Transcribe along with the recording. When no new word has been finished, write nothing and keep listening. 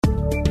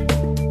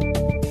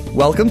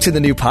Welcome to the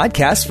new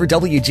podcast for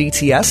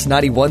WGTS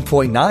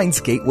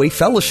 91.9's Gateway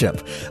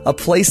Fellowship, a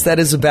place that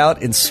is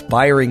about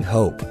inspiring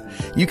hope.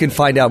 You can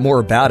find out more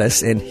about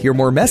us and hear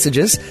more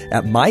messages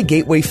at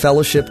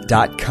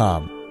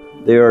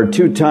mygatewayfellowship.com. There are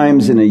 2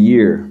 times in a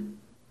year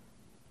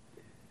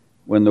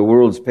when the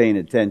world's paying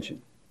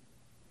attention.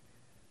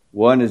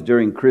 One is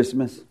during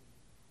Christmas.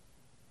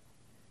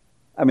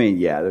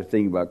 They're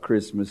thinking about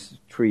Christmas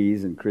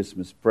trees and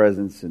Christmas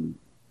presents and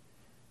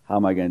how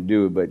am I going to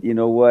do it? But you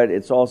know what?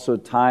 It's also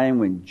time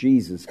when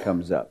Jesus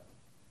comes up.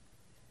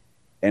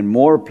 And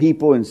more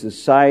people in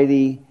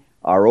society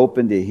are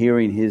open to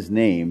hearing His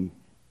name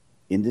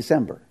in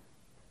December.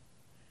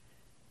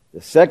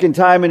 The second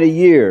time in a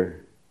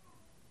year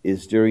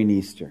is during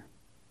Easter,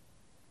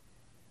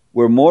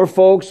 where more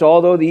folks,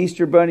 although the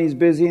Easter Bunny is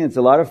busy and it's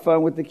a lot of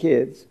fun with the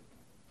kids,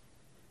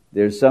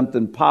 there's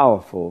something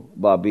powerful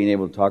about being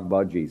able to talk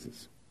about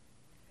Jesus.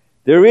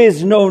 There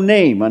is no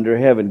name under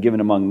heaven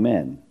given among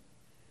men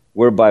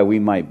whereby we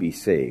might be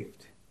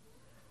saved.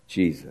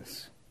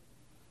 Jesus.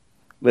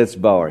 Let's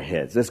bow our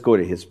heads. Let's go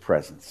to His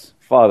presence.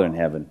 Father in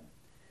heaven,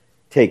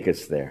 take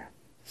us there.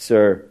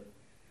 Sir,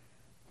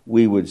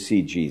 we would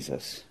see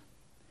Jesus.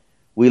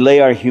 We lay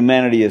our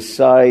humanity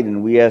aside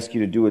and we ask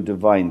You to do a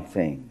divine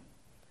thing.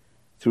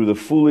 Through the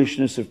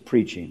foolishness of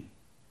preaching,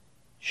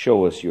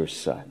 show us Your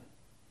Son.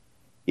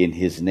 In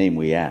His name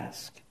we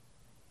ask.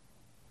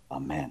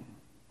 Amen.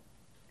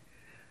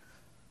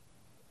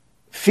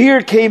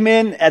 Fear came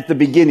in at the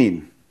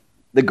beginning,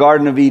 the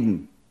Garden of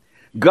Eden.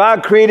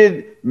 God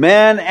created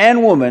man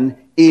and woman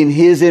in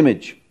His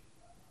image.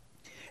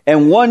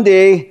 And one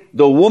day,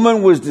 the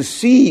woman was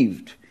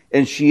deceived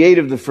and she ate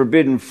of the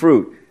forbidden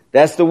fruit.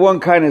 That's the one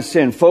kind of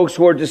sin. Folks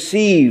who are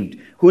deceived,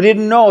 who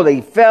didn't know,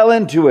 they fell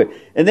into it.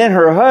 And then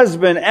her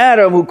husband,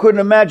 Adam, who couldn't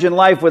imagine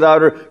life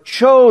without her,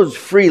 chose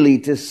freely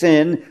to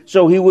sin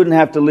so he wouldn't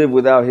have to live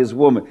without his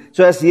woman.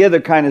 So that's the other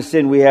kind of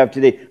sin we have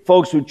today.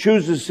 Folks who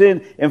choose to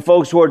sin and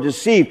folks who are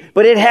deceived.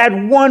 But it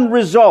had one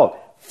result: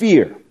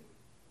 fear.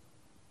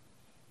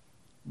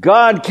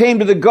 God came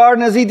to the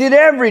garden as He did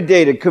every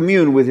day to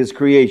commune with His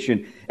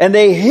creation. And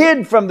they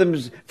hid from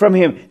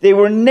Him. They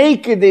were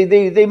naked.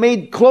 They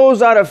made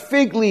clothes out of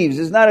fig leaves.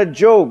 It's not a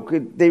joke.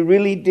 They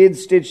really did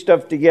stitch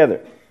stuff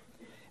together.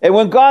 And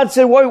when God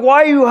said, why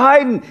are you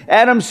hiding?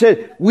 Adam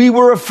said, we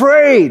were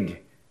afraid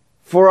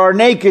for our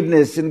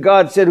nakedness. And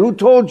God said, who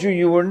told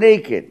you were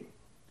naked?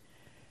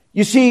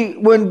 You see,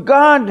 when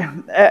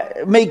God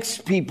makes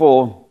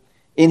people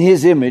in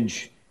His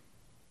image,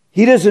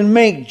 He doesn't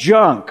make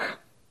junk.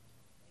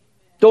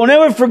 Don't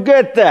ever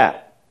forget that.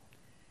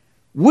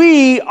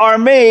 We are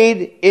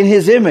made in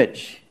His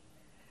image.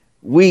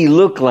 We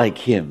look like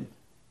Him.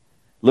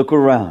 Look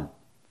around.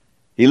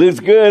 He looks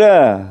good,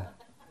 huh?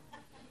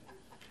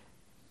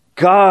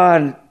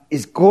 God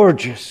is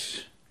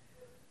gorgeous.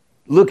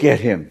 Look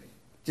at Him.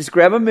 Just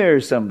grab a mirror,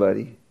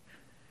 somebody.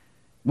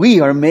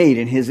 We are made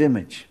in His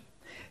image.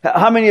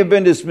 How many have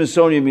been to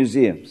Smithsonian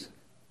museums?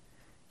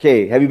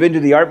 Okay, have you been to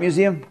the Art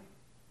Museum?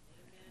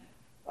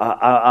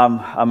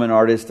 I'm an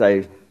artist.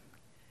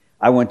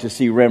 I went to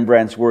see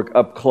Rembrandt's work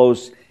up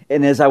close.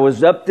 And as I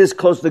was up this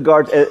close to the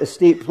guard,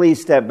 Steve, please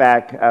step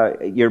back.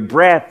 Your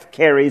breath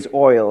carries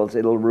oils.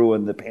 It'll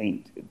ruin the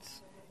paint.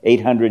 It's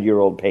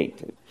 800-year-old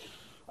paint.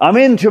 I'm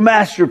into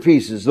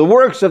masterpieces, the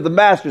works of the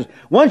masters.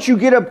 Once you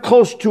get up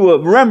close to a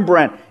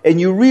Rembrandt and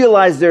you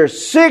realize there are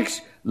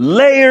 6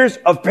 layers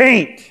of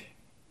paint.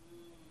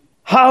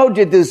 How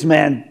did this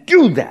man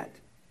do that?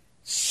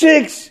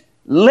 6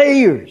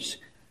 layers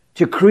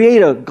to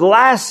create a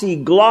glassy,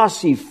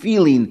 glossy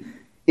feeling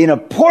in a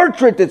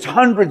portrait that's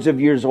hundreds of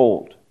years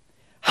old.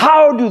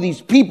 How do these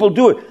people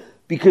do it?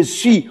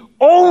 Because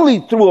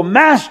only through a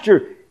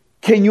master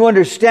can you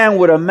understand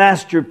what a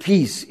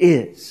masterpiece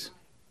is.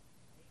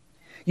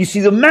 You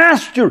see, the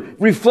master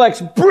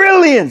reflects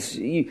brilliance.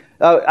 You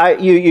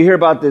hear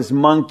about this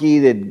monkey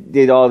that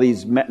did all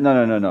these...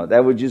 No.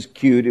 That was just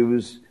cute. It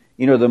was,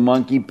 the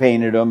monkey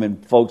painted them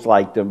and folks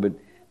liked them. But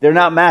they're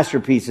not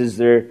masterpieces.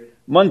 They're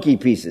monkey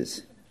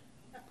pieces.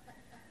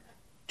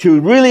 To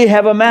really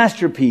have a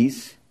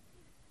masterpiece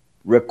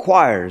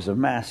requires a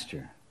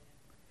master.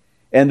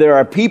 And there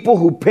are people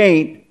who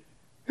paint,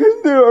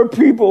 and there are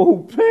people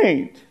who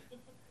paint.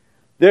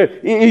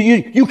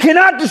 You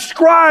cannot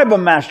describe a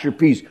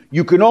masterpiece.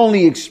 You can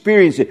only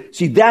experience it.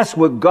 See, that's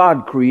what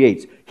God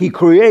creates. He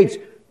creates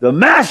the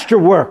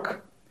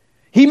masterwork.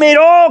 He made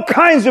all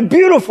kinds of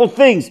beautiful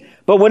things.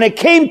 But when it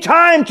came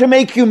time to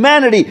make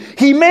humanity,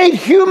 He made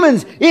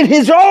humans in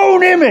His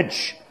own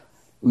image.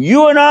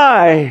 You and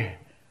I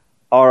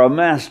are a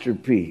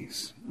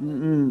masterpiece.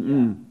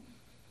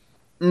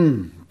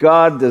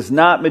 God does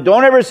not...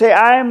 Don't ever say,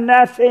 I am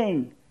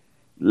nothing.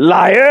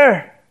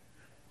 Liar.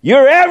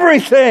 You're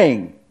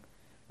everything.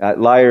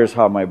 Liar is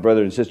how my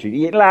brother and sister...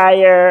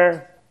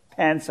 Liar.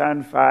 Pants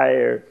on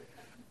fire.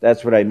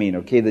 That's what I mean,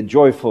 okay? The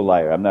joyful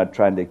liar. I'm not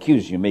trying to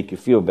accuse you, make you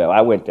feel bad.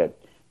 I went to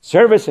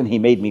service and he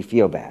made me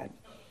feel bad.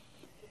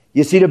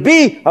 You see, to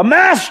be a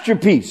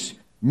masterpiece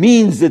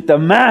means that the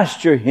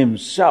master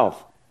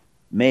himself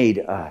made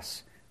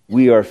us.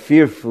 We are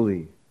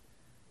fearfully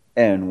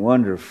and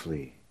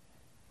wonderfully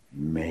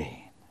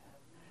made.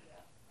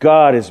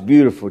 God is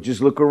beautiful.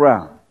 Just look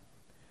around.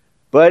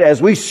 But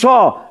as we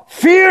saw,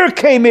 fear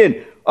came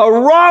in. A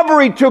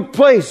robbery took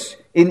place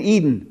in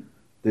Eden.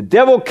 The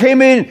devil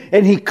came in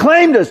and he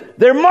claimed us.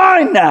 They're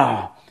mine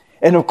now.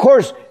 And of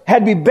course,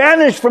 had we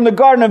banished from the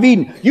Garden of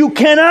Eden, you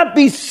cannot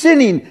be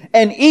sinning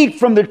and eat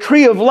from the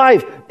tree of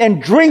life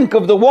and drink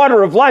of the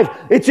water of life.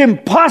 It's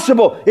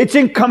impossible. It's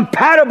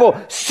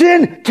incompatible.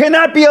 Sin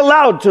cannot be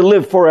allowed to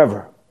live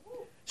forever.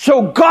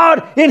 So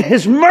God, in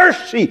His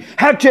mercy,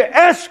 had to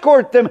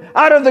escort them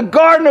out of the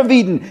Garden of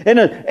Eden. And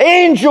an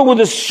angel with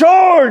a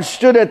sword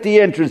stood at the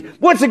entrance.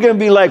 What's it going to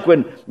be like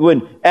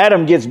when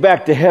Adam gets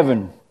back to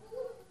heaven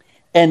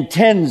and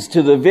tends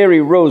to the very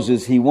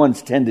roses he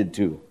once tended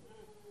to?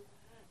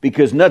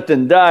 Because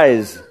nothing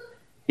dies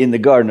in the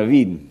Garden of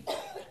Eden.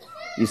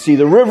 You see,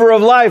 the river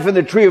of life and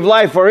the tree of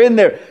life are in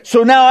there.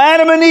 So now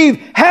Adam and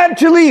Eve had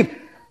to leave.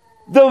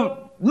 The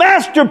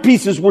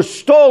masterpieces were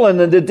stolen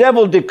and the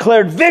devil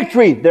declared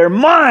victory. They're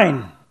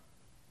mine.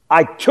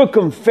 I took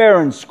them fair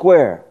and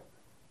square.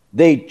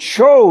 They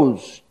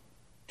chose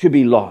to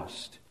be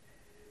lost.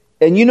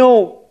 And you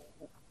know,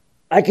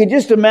 I can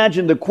just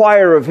imagine the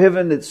choir of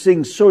heaven that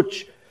sings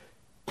such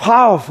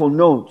powerful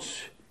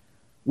notes.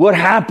 What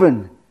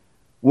happened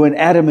when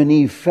Adam and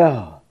Eve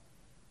fell?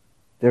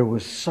 There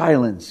was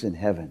silence in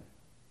heaven.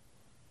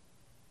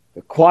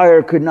 The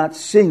choir could not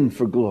sing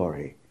for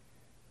glory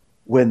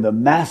when the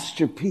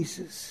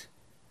masterpieces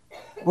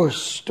were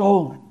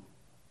stolen.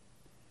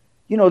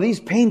 You know, these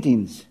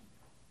paintings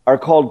are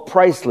called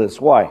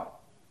priceless. Why?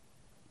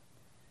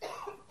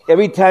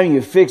 Every time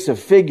you fix a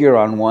figure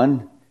on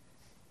one,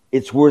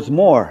 it's worth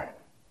more.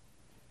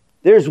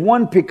 There's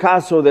one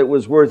Picasso that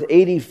was worth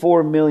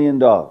 $84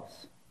 million.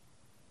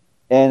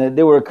 And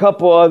there were a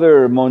couple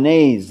other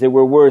Monets that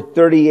were worth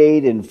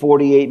 $38 and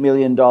 $48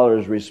 million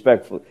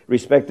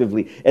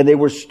respectively. And they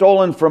were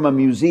stolen from a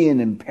museum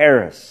in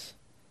Paris.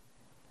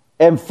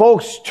 And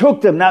folks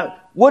took them. Now,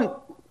 what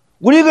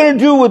are you going to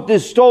do with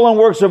this stolen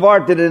works of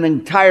art that an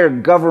entire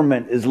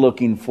government is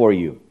looking for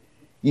you?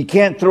 You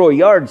can't throw a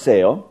yard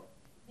sale.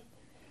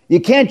 You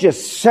can't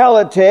just sell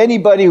it to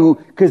anybody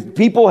because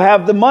people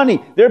have the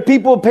money. There are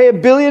people who pay $1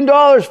 billion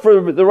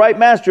for the right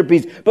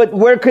masterpiece. But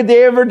where could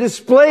they ever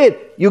display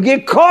it? You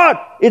get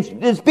caught.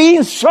 It's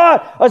being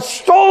sought. A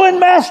stolen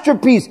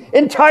masterpiece.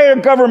 Entire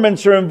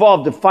governments are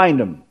involved to find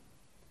them.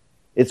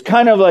 It's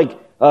kind of like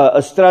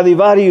a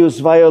Stradivarius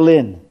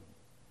violin.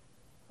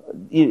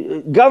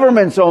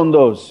 Governments own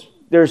those.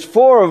 There's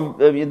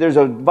there's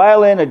a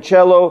violin, a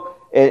cello,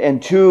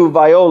 and two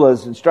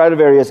violas and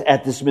Stradivarius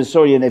at the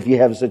Smithsonian if you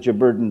have such a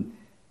burden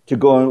to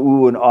go and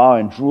ooh and ah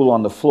and drool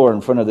on the floor in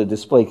front of the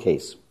display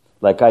case,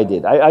 like I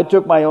did. I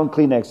took my own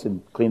Kleenex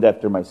and cleaned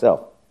after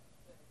myself.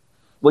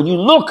 When you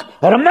look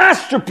at a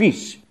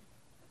masterpiece,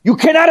 you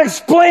cannot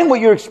explain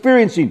what you're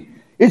experiencing.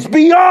 It's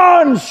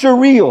beyond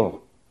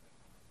surreal.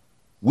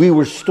 We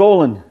were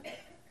stolen,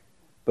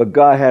 but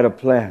God had a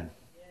plan.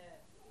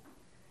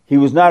 He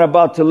was not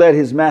about to let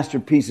His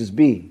masterpieces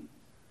be.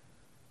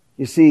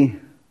 You see,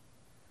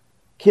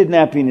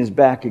 kidnapping is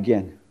back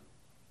again.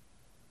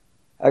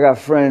 I got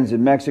friends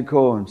in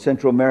Mexico and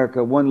Central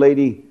America. One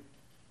lady,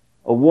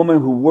 a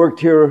woman who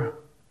worked here,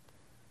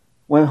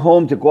 went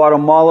home to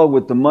Guatemala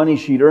with the money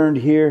she'd earned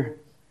here,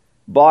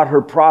 bought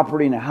her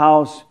property and a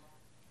house,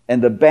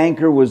 and the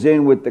banker was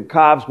in with the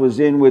cops, was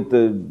in with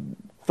the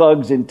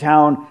thugs in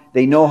town.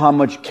 They know how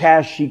much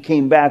cash she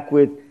came back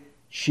with.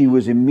 She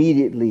was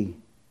immediately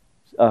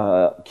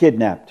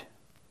kidnapped.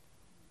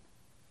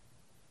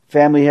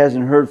 Family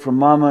hasn't heard from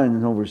Mama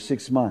in over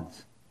 6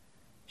 months.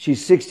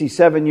 She's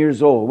 67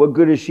 years old. What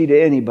good is she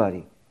to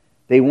anybody?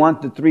 They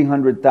want the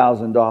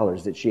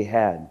 $300,000 that she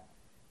had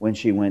when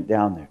she went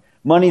down there.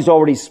 Money's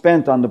already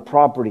spent on the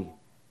property.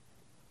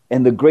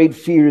 And the great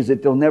fear is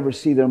that they'll never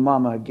see their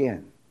mama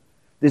again.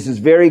 This is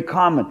very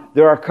common.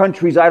 There are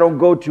countries I don't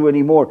go to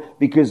anymore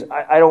because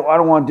I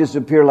don't want to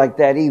disappear like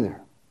that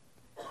either.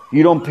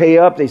 You don't pay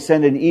up, they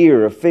send an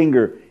ear, a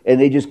finger, and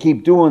they just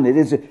keep doing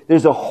it.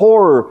 There's a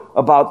horror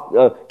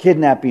about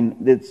kidnapping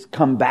that's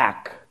come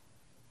back.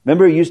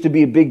 Remember, it used to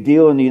be a big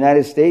deal in the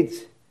United States?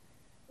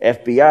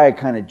 FBI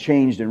kind of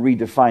changed and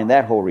redefined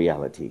that whole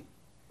reality.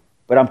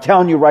 But I'm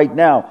telling you right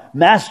now,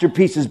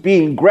 masterpieces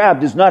being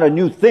grabbed is not a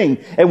new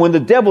thing. And when the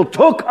devil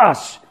took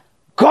us,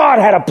 God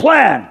had a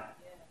plan.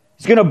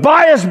 He's going to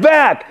buy us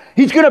back.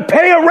 He's going to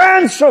pay a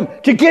ransom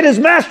to get His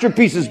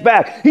masterpieces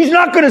back. He's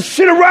not going to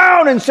sit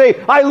around and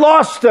say, I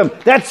lost them.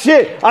 That's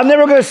it. I'm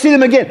never going to see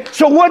them again.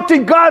 So what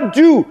did God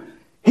do?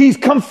 He's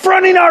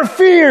confronting our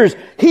fears.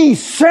 He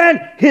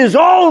sent His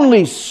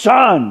only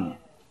Son.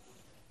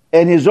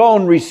 And His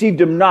own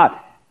received Him not.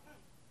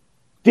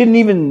 Didn't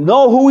even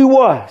know who He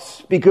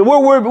was. Because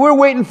we're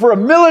waiting for a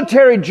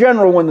military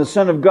general when the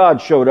Son of God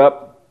showed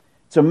up.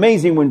 It's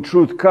amazing when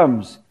truth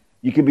comes.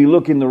 You could be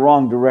looking the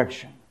wrong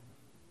direction.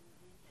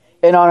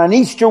 And on an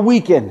Easter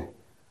weekend,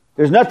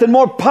 there's nothing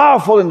more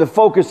powerful than to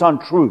focus on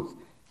truth.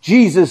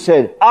 Jesus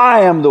said,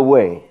 I am the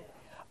way.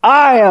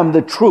 I am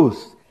the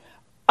truth.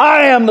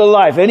 I am the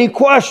life. Any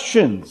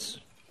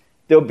questions?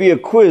 there'll be a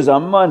quiz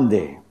on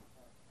Monday.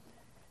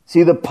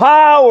 See, the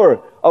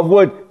power of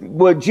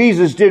what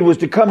Jesus did was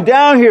to come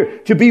down here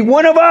to be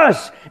one of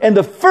us. And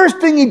the first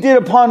thing he did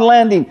upon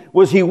landing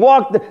was he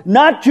walked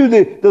not to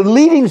the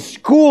leading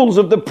schools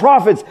of the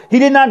prophets. He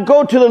did not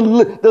go to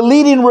the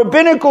leading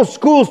rabbinical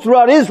schools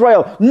throughout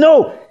Israel.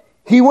 No,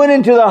 he went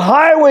into the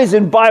highways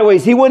and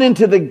byways. He went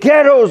into the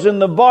ghettos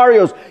and the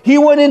barrios. He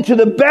went into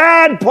the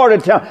bad part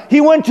of town.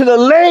 He went to the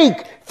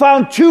lake,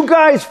 found two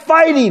guys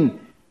fighting.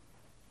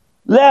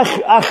 Lech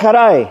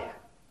acharai.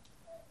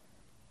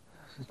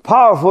 It's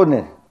powerful, isn't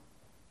it?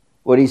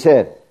 What he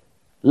said.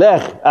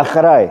 Lech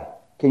acharai.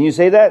 Can you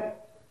say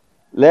that?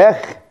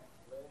 Lech.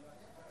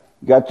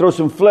 You got to throw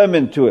some phlegm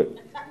into it.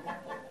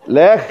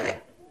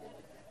 Lech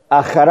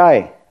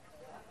acharai.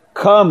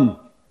 Come.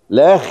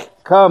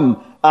 Lech,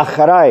 come.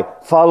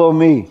 Acharai. Follow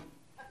me.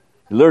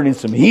 Learning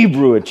some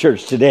Hebrew at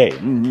church today.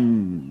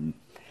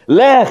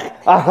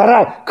 Lech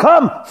acharai.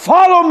 Come.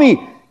 Follow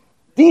me.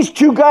 These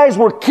two guys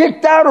were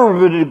kicked out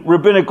of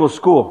rabbinical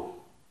school.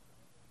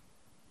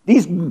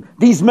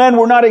 These men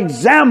were not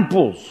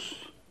examples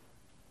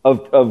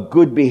of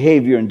good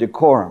behavior and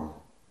decorum.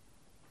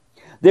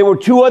 There were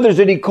two others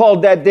that he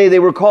called that day. They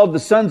were called the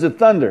sons of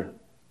thunder.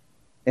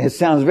 And it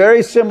sounds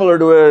very similar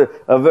to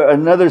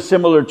another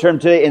similar term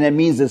today, and it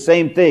means the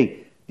same thing.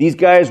 These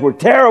guys were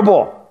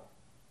terrible.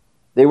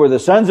 They were the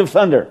sons of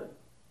thunder.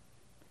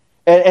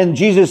 And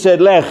Jesus said,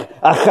 Lech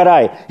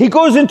acharai. He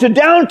goes into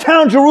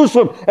downtown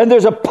Jerusalem, and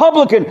there's a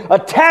publican, a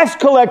tax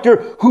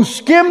collector, who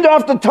skimmed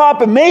off the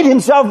top and made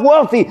himself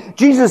wealthy.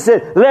 Jesus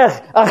said,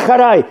 Lech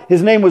acharai.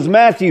 His name was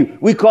Matthew.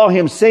 We call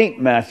him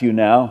Saint Matthew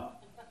now.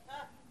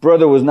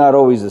 Brother was not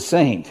always a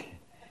saint.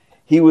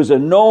 He was a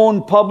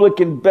known public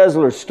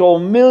embezzler, stole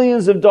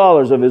millions of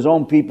dollars of his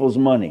own people's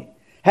money,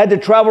 had to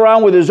travel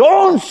around with his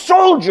own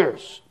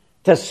soldiers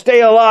to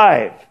stay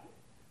alive.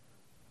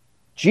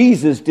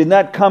 Jesus did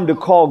not come to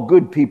call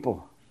good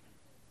people.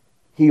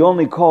 He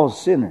only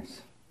calls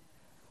sinners.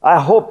 I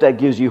hope that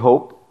gives you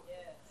hope.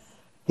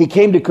 He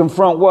came to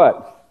confront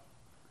what?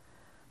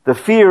 The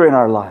fear in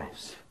our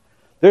lives.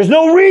 There's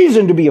no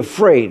reason to be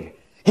afraid.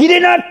 He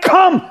did not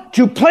come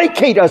to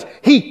placate us.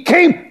 He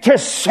came to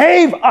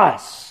save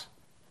us.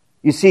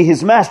 You see,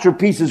 his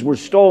masterpieces were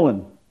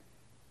stolen.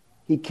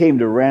 He came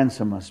to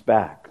ransom us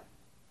back.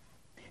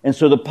 And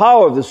so the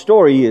power of the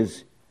story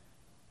is,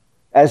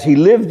 as he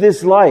lived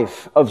this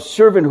life of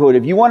servanthood,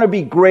 if you want to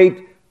be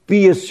great,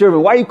 be a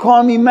servant. Why are you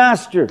calling me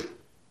master?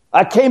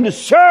 I came to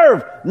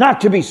serve,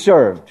 not to be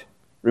served.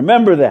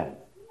 Remember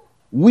that.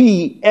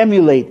 We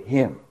emulate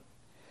him.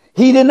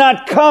 He did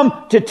not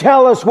come to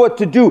tell us what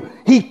to do.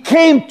 He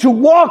came to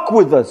walk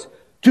with us,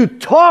 to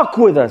talk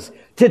with us,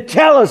 to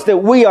tell us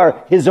that we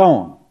are his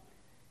own.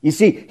 You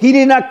see, he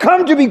did not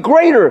come to be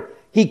greater.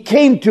 He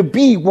came to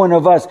be one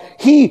of us.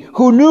 He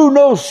who knew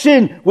no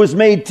sin was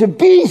made to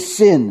be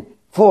sin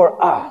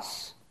for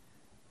us.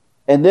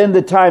 And then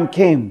the time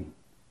came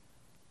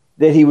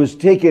that he was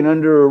taken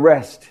under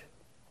arrest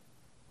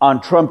on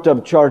trumped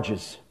up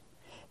charges,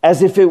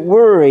 as if it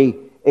were do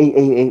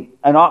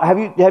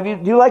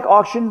you like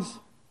auctions?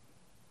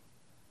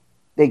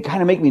 They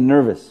kind of make me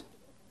nervous,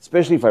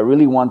 especially if I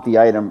really want the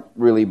item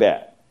really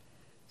bad.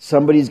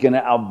 Somebody's going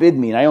to outbid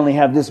me and I only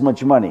have this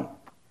much money.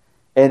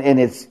 And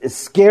it's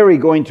scary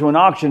going to an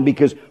auction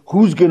because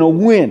who's going to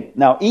win?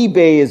 Now,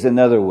 eBay is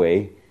another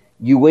way.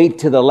 You wait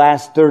to the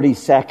last 30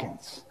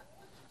 seconds,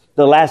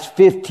 the last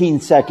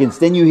 15 seconds,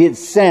 then you hit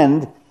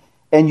send,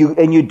 and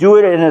you do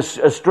it in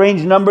a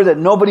strange number that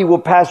nobody will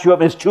pass you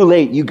up, and it's too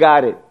late. You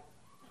got it.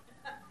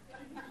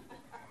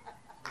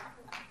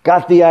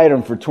 Got the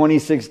item for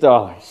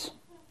 $26.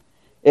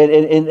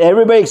 And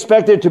everybody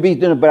expected it to be,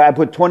 but I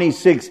put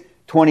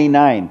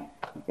 $26.29.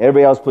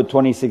 Everybody else put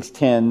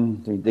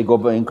 $26.10. They go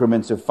by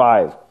increments of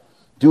 5.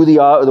 Do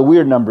the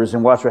weird numbers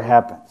and watch what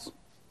happens.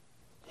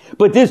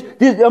 But this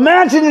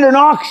imagine in an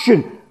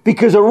auction,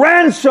 because a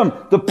ransom,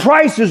 the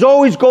price is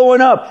always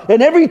going up.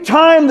 And every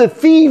time the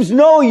thieves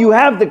know you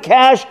have the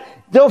cash,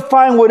 they'll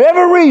find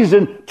whatever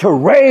reason to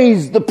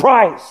raise the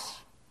price.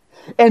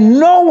 And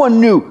no one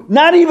knew,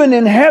 not even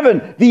in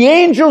heaven, the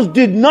angels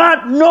did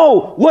not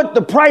know what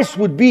the price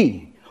would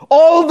be.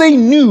 All they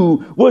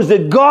knew was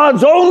that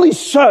God's only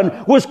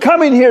Son was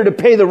coming here to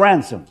pay the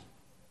ransom.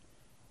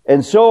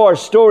 And so our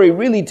story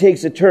really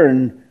takes a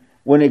turn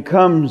when it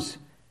comes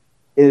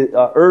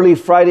early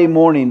Friday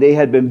morning. They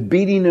had been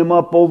beating him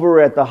up over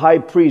at the high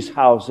priest's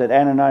house, at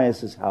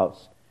Ananias'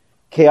 house.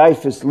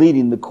 Caiaphas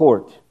leading the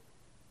court.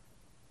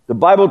 The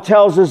Bible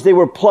tells us they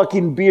were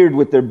plucking beard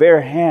with their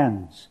bare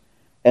hands,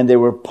 and they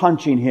were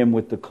punching him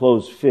with the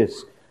closed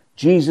fists.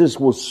 Jesus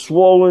was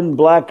swollen,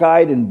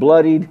 black-eyed, and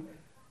bloodied.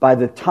 By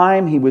the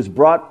time he was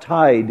brought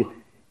tied,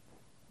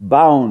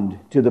 bound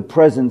to the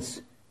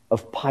presence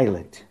of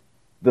Pilate,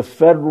 the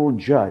federal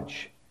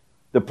judge,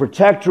 the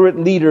protectorate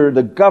leader,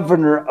 the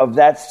governor of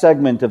that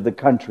segment of the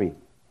country.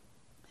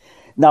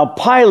 Now,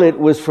 Pilate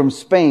was from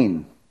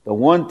Spain. The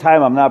one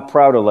time I'm not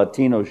proud a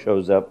Latino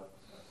shows up.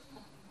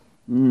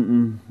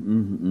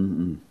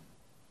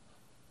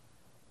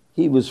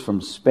 He was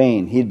from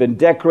Spain. He'd been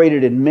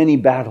decorated in many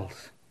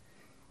battles.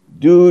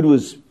 Dude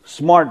was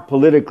smart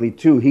politically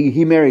too.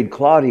 He married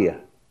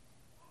Claudia.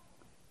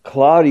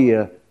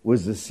 Claudia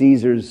was the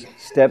Caesar's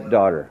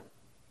stepdaughter.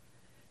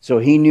 So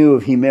he knew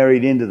if he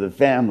married into the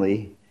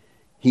family,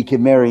 he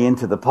could marry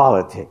into the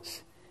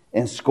politics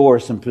and score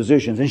some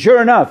positions. And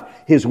sure enough,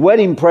 his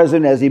wedding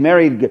present as he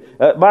married,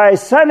 my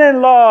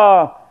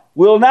son-in-law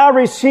will now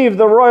receive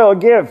the royal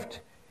gift.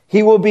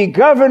 He will be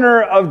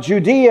governor of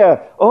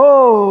Judea.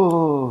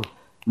 Oh,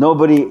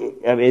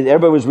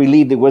 everybody was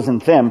relieved it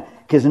wasn't them,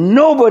 because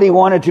nobody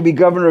wanted to be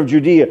governor of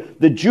Judea.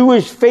 The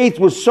Jewish faith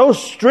was so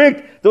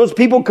strict, those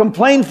people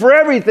complained for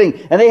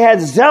everything. And they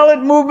had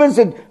zealot movements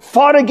that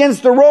fought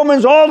against the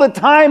Romans all the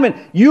time, and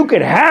you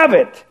could have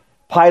it.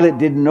 Pilate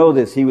didn't know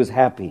this. He was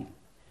happy.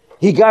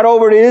 He got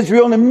over to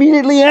Israel and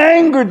immediately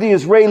angered the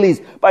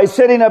Israelis by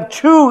setting up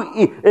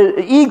 2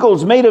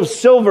 eagles made of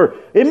silver.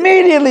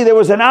 Immediately there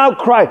was an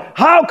outcry.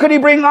 How could he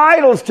bring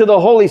idols to the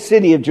holy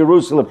city of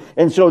Jerusalem?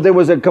 And so there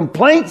was a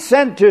complaint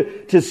sent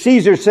to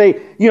Caesar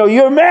say,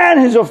 your man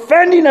is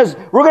offending us.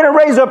 We're going to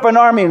raise up an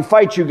army and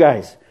fight you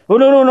guys. Oh,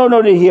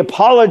 no. He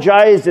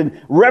apologized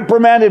and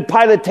reprimanded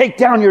Pilate, take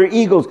down your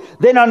eagles.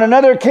 Then on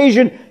another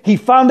occasion, he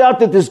found out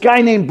that this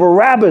guy named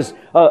Barabbas,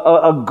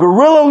 a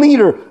guerrilla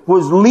leader,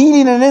 was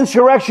leading an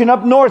insurrection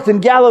up north in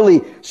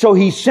Galilee. So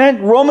he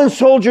sent Roman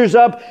soldiers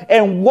up,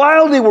 and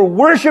while they were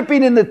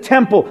worshiping in the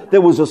temple,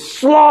 there was a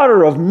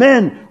slaughter of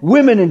men,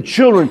 women, and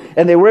children,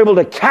 and they were able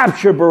to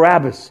capture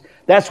Barabbas.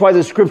 That's why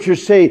the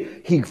scriptures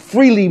say he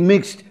freely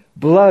mixed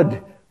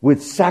blood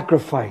with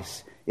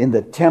sacrifice in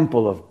the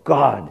temple of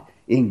God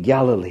in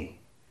Galilee.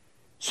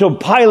 So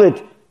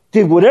Pilate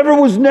did whatever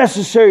was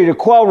necessary to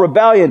quell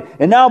rebellion.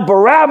 And now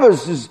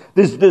Barabbas,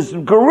 this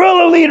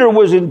guerrilla leader,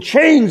 was in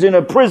chains in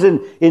a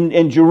prison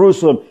in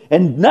Jerusalem.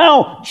 And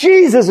now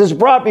Jesus is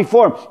brought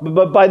before him.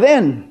 But by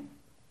then,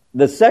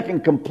 the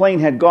second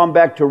complaint had gone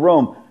back to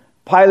Rome.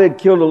 Pilate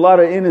killed a lot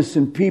of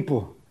innocent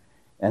people.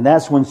 And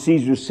that's when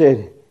Caesar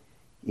said,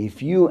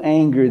 if you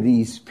anger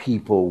these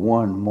people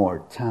one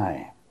more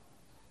time,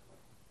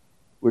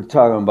 we're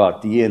talking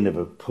about the end of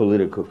a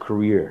political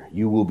career.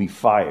 You will be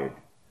fired.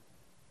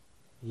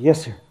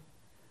 Yes, sir.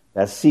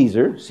 That's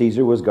Caesar.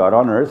 Caesar was God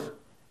on earth,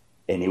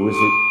 and it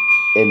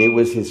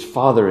was his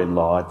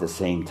father-in-law at the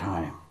same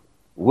time.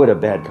 What a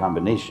bad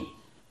combination.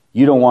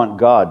 You don't want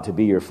God to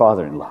be your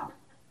father-in-law.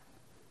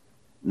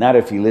 Not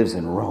if he lives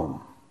in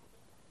Rome.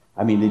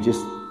 I mean,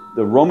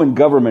 the Roman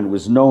government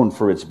was known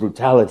for its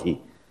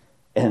brutality,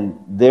 and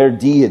their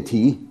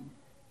deity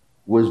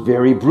was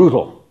very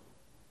brutal.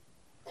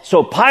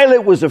 So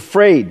Pilate was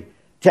afraid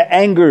to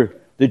anger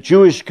the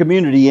Jewish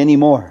community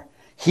anymore.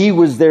 He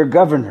was their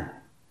governor.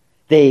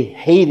 They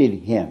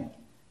hated him.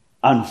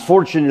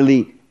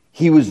 Unfortunately,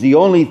 he was the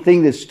only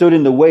thing that stood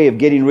in the way of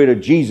getting rid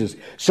of Jesus.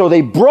 So they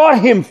brought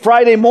him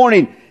Friday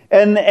morning,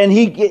 and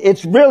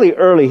it's really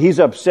early. He's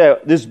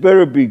upset. This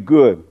better be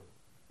good.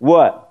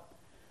 What?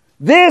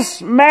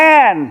 This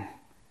man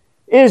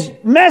is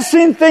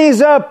messing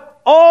things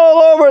up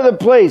all over the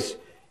place.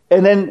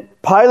 And then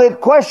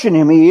Pilate questioned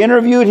him. He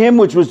interviewed him,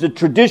 which was the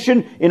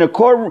tradition in a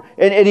courtroom.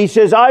 And he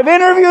says, I've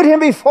interviewed him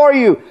before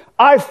you.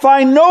 I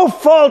find no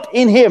fault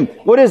in him.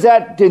 What is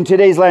that in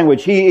today's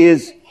language? He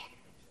is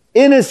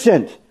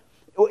innocent.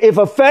 If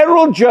a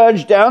federal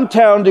judge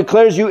downtown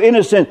declares you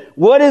innocent,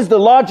 what is the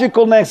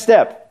logical next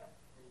step?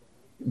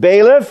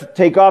 Bailiff,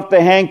 take off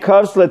the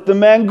handcuffs, let the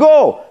man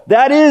go.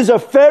 That is a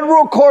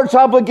federal court's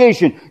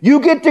obligation.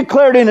 You get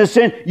declared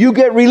innocent, you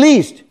get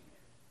released.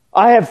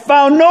 I have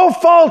found no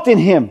fault in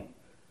him.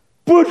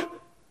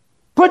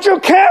 But you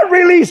can't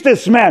release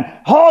this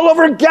man. All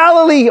over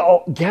Galilee.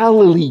 Oh,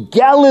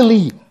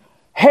 Galilee.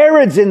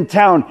 Herod's in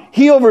town.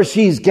 He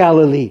oversees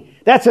Galilee.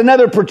 That's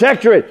another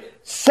protectorate.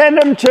 Send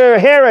him to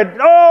Herod.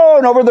 Oh,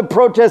 and over the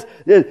protest.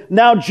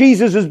 Now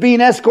Jesus is being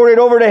escorted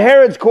over to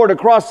Herod's court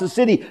across the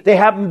city. They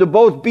happen to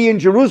both be in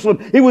Jerusalem.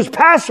 It was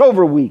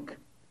Passover week.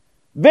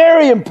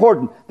 Very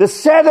important. The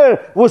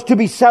Seder was to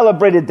be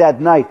celebrated that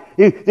night.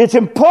 It's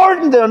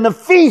important that on the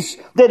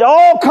feast that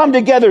all come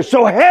together.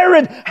 So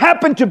Herod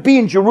happened to be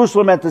in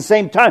Jerusalem at the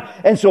same time.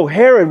 And so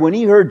Herod, when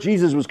he heard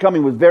Jesus was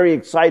coming, was very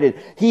excited.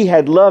 He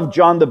had loved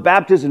John the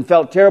Baptist and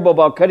felt terrible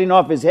about cutting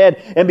off his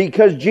head. And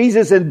because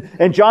Jesus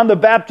and John the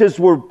Baptist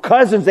were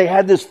cousins, they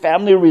had this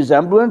family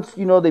resemblance.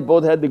 You know, they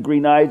both had the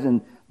green eyes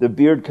and the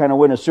beard kind of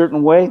went a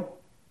certain way.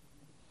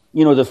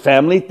 You know, the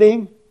family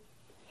thing.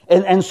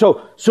 And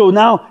so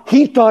now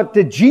he thought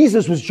that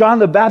Jesus was John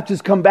the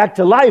Baptist come back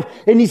to life.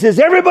 And he says,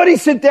 everybody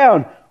sit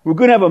down. We're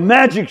going to have a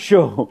magic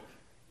show.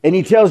 And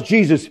he tells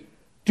Jesus,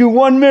 do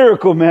one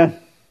miracle, man.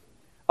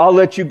 I'll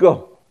let you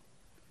go.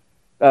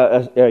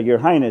 Your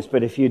Highness,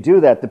 but if you do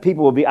that, the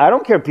people will be, I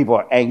don't care if people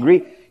are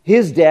angry.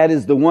 His dad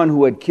is the one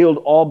who had killed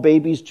all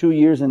babies 2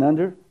 years and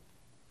under.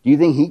 Do you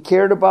think he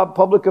cared about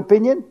public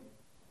opinion?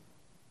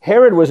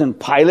 Herod wasn't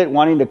Pilate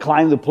wanting to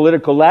climb the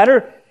political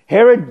ladder.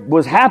 Herod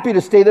was happy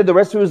to stay there the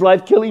rest of his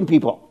life killing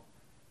people.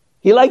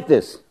 He liked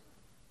this.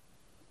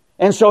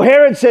 And so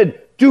Herod said,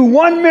 do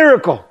one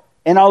miracle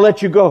and I'll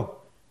let you go.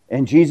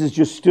 And Jesus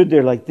just stood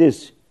there like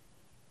this.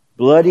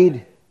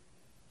 bloodied,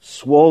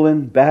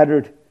 swollen,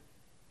 battered.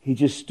 He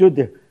just stood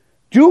there.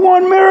 Do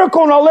one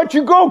miracle and I'll let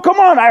you go. Come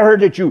on. I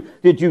heard that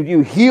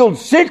you healed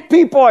sick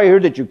people. I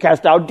heard that you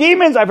cast out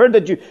demons. I've heard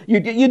that you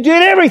did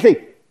everything.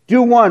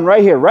 Do one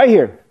right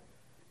here.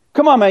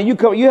 Come on, man.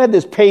 You had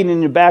this pain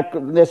in your back.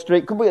 That's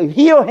straight. Come on,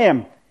 heal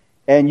him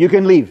and you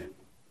can leave.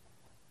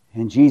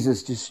 And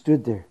Jesus just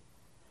stood there.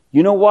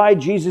 You know why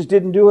Jesus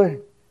didn't do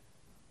it?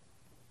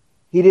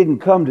 He didn't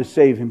come to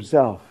save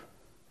himself.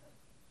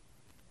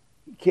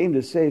 He came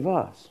to save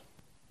us.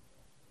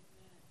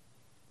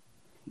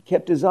 He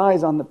kept his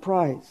eyes on the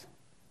prize.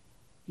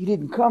 He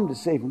didn't come to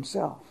save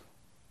himself.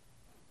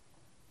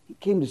 He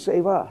came to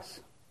save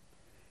us.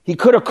 He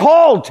could have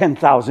called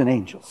 10,000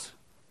 angels.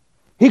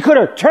 He could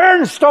have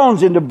turned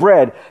stones into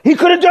bread. He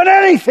could have done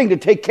anything to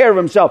take care of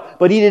himself.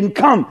 But he didn't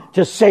come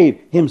to save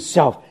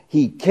himself.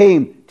 He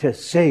came to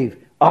save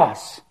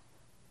us.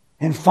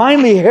 And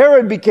finally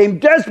Herod became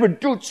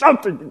desperate. Do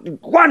something.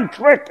 One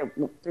trick.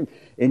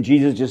 And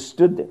Jesus just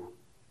stood there.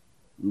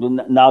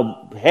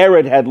 Now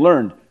Herod had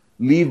learned,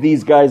 leave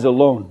these guys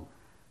alone.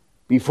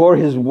 Before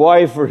his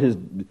wife or his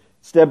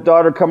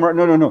stepdaughter come around.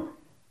 No.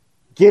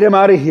 Get him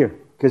out of here.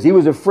 Because he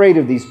was afraid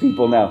of these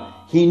people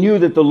now. He knew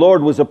that the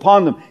Lord was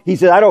upon them. He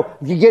said,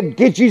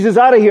 get Jesus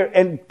out of here.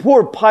 And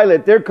poor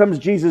Pilate, there comes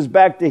Jesus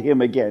back to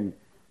him again.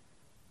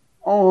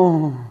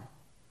 Oh.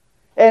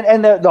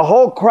 And the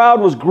whole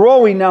crowd was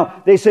growing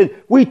now. They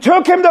said, we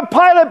took him to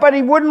Pilate, but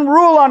he wouldn't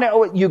rule on it.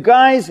 Oh, you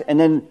guys, and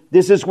then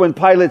this is when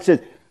Pilate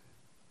said,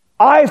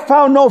 I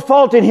found no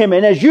fault in him.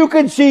 And as you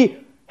can see,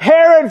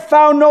 Herod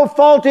found no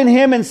fault in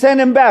him and sent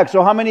him back.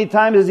 So how many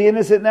times is he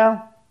innocent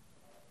now?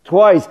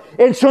 Twice.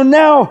 And so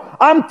now,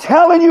 I'm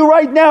telling you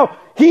right now,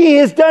 he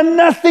has done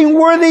nothing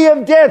worthy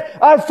of death.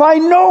 I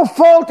find no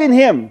fault in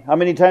him. How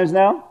many times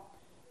now?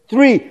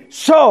 3.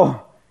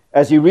 So,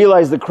 as he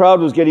realized the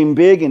crowd was getting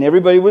big and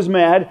everybody was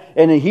mad,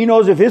 and he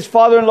knows if his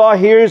father-in-law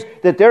hears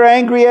that they're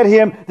angry at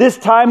him, this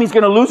time he's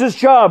going to lose his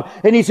job.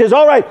 And he says,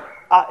 all right,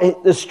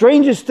 the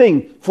strangest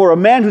thing for a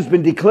man who's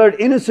been declared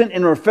innocent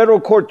in a federal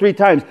court 3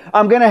 times,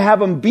 I'm going to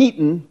have him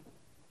beaten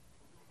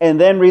and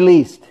then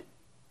released.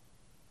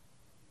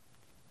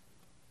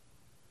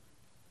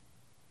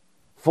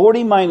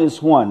 40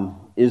 minus 1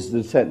 is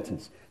the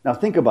sentence. Now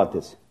think about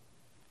this.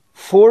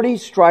 40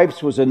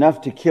 stripes was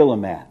enough to kill a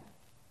man.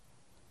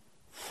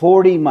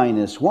 40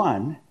 minus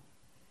 1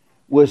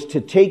 was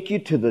to take you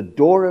to the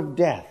door of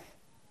death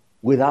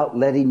without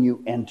letting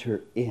you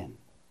enter in.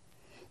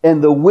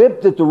 And the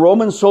whip that the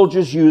Roman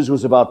soldiers used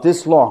was about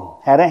this long,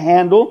 had a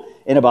handle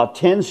and about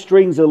 10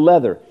 strings of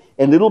leather,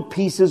 and little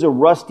pieces of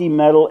rusty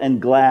metal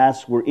and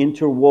glass were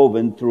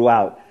interwoven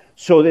throughout,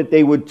 so that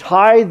they would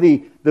tie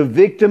the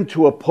victim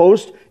to a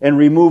post and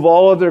remove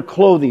all of their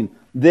clothing.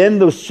 Then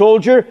the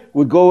soldier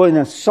would go in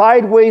a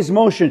sideways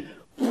motion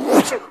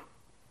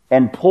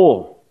and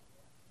pull.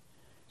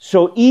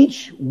 So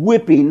each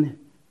whipping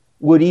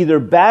would either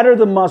batter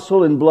the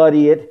muscle and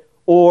bloody it,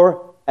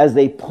 or as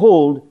they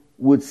pulled,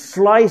 would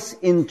slice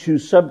into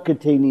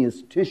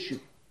subcutaneous tissue.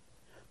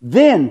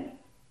 Then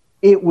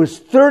it was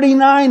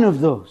 39 of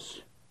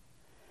those.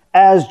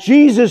 As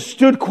Jesus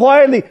stood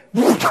quietly,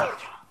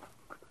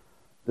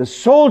 the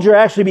soldier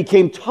actually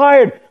became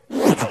tired,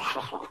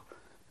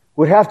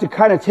 would have to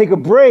kind of take a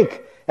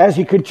break as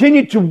he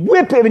continued to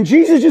whip him. And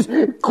Jesus just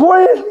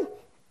quietly,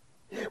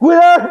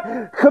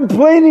 without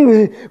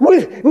complaining,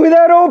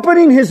 without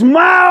opening his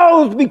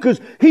mouth,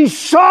 because he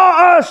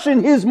saw us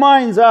in his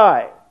mind's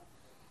eye.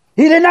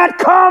 He did not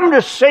come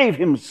to save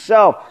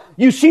himself.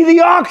 You see,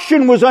 the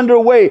auction was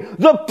underway.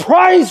 The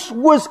price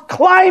was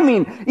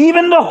climbing.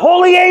 Even the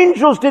holy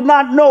angels did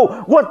not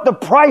know what the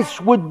price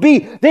would be.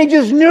 They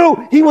just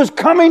knew he was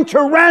coming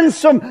to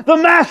ransom the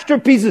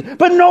masterpieces.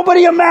 But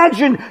nobody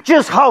imagined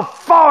just how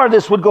far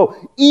this would go.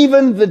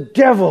 Even the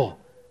devil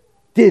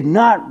did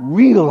not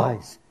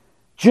realize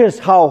just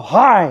how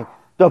high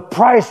the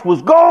price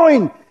was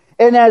going.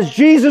 And as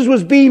Jesus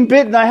was being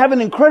bitten, I have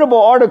an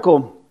incredible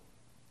article.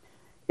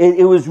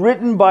 It was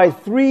written by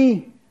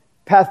 3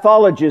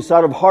 pathologists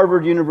out of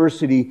Harvard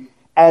University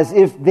as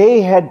if they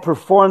had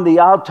performed the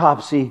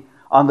autopsy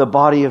on the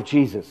body of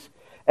Jesus.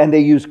 And they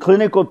used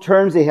clinical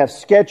terms, they have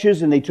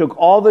sketches, and they took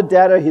all the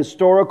data,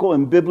 historical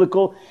and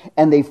biblical,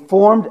 and they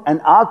formed an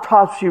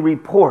autopsy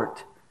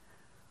report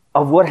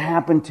of what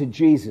happened to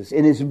Jesus.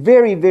 And it's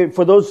very, very,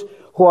 for those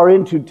who are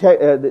into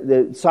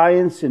the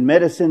science and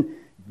medicine,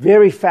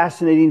 very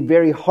fascinating,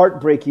 very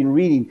heartbreaking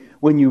reading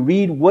when you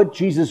read what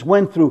Jesus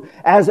went through.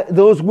 As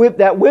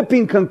that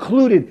whipping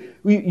concluded,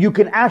 you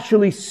can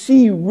actually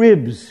see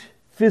ribs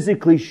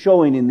physically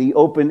showing in the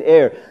open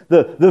air.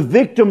 The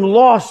victim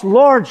lost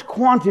large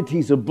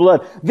quantities of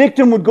blood.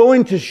 Victim would go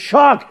into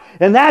shock,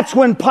 and that's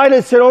when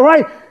Pilate said, all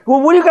right,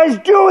 Well, what are you guys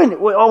doing?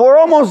 Well, we're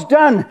almost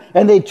done.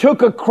 And they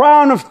took a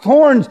crown of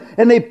thorns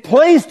and they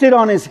placed it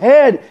on his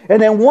head.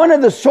 And then one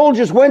of the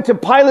soldiers went to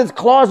Pilate's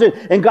closet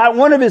and got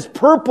one of his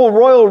purple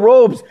royal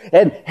robes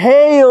and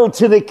hail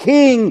to the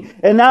king.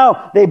 And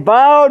now they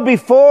bowed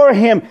before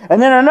him.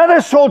 And then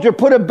another soldier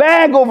put a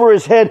bag over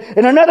his head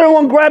and another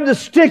one grabbed a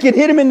stick and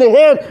hit him in the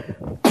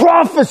head.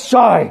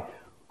 Prophesy!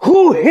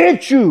 Who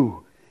hit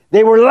you?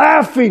 They were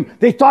laughing.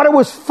 They thought it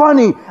was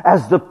funny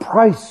as the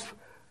price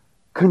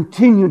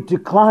continued to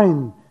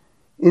climb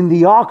in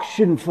the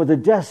auction for the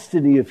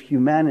destiny of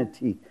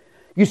humanity.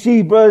 You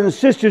see, brothers and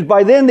sisters,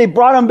 by then they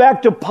brought him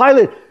back to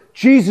Pilate.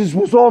 Jesus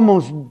was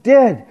almost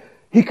dead.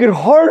 He could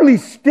hardly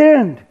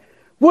stand.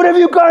 What have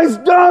you guys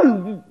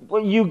done?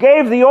 Well, you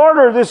gave the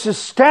order. This is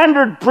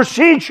standard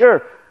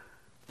procedure.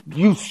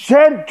 You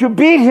said to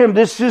beat him.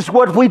 This is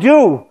what we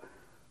do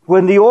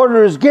when the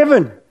order is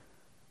given.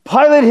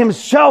 Pilate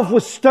himself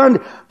was stunned.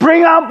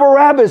 Bring out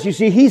Barabbas. You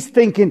see, he's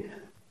thinking,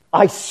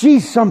 I see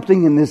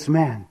something in this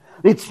man.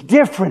 It's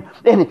different.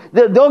 And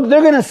they're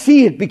going to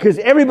see it because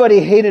everybody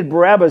hated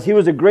Barabbas. He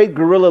was a great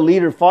guerrilla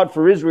leader, fought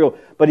for Israel,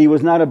 but he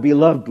was not a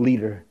beloved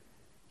leader.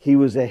 He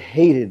was a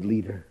hated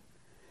leader.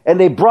 And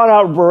they brought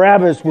out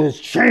Barabbas with his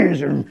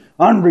chains and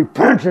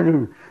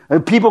unrepentant.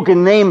 And people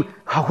can name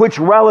which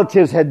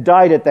relatives had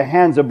died at the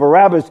hands of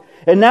Barabbas.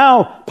 And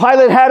now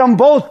Pilate had them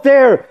both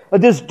there.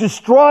 This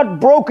distraught,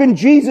 broken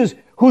Jesus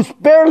who's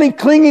barely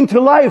clinging to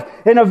life,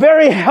 and a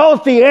very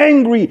healthy,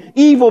 angry,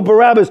 evil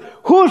Barabbas.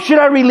 Who should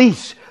I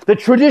release? The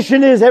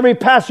tradition is every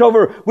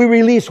Passover we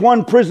release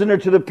one prisoner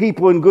to the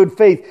people in good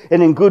faith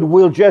and in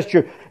goodwill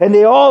gesture. And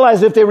they all,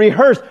 as if they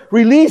rehearsed,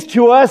 released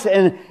to us,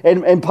 and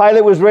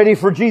Pilate was ready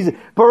for Jesus.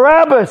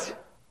 Barabbas!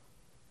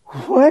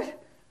 What?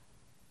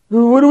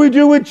 What do we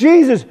do with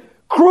Jesus?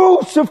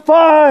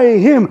 Crucify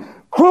him!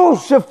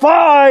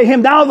 Crucify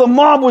him! Now the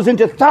mob was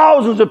into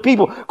thousands of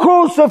people.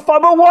 Crucify!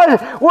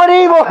 But what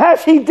evil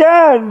has he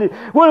done?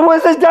 What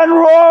was he done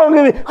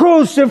wrong?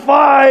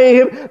 Crucify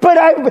him! But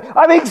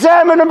I've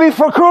examined him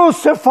before.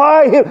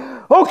 Crucify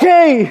him!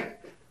 Okay,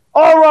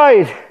 all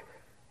right.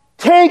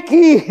 Take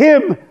ye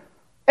him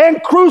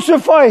and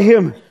crucify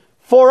him,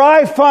 for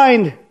I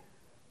find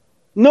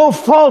no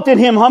fault in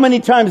him. How many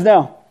times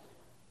now?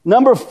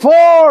 Number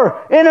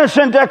 4,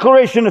 innocent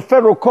declaration of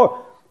federal court.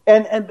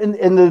 And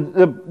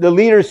the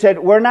leader said,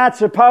 we're not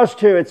supposed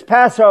to. It's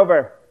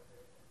Passover.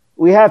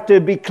 We have to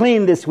be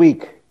clean this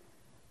week.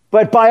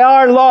 But by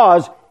our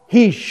laws,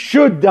 he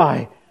should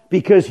die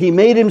because he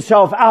made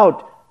himself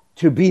out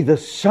to be the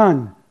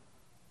Son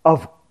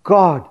of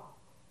God.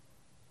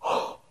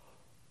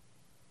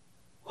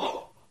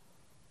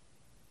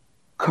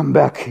 Come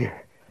back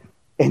here.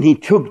 And he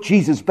took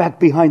Jesus back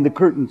behind the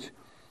curtains.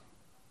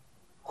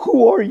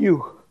 Who are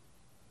you?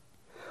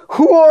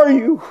 Who are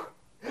you?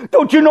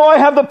 Don't you know I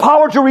have the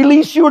power to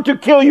release you or to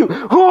kill you?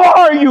 Who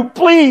are you,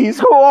 please?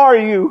 Who are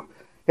you?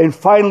 And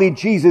finally,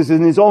 Jesus,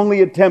 in his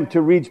only attempt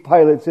to reach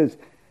Pilate, says,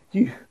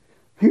 you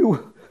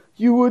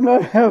would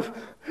not have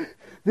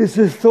this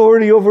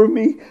authority over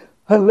me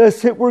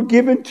unless it were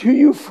given to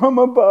you from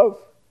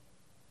above.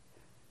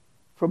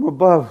 From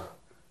above.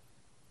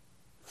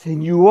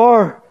 Saying, you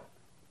are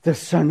the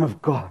Son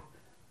of God.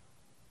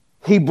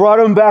 He brought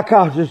him back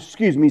out.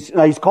 Excuse me.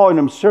 Now he's calling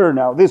him sir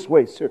now. This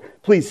way, sir.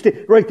 Please,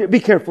 stay right there. Be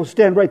careful.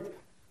 Stand right there.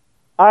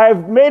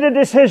 I've made a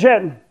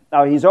decision.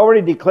 Now he's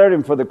already declared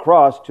him for the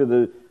cross to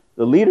the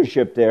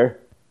leadership there.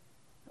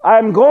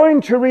 I'm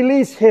going to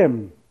release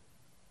him.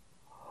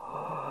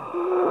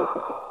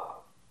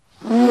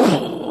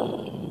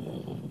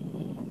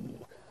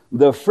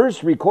 The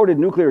first recorded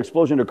nuclear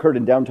explosion occurred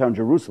in downtown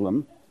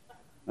Jerusalem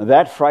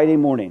that Friday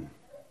morning.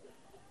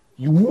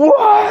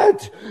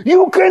 What?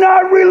 You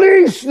cannot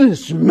release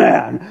this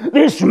man.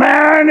 This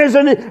man is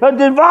a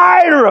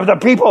divider of the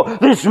people.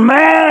 This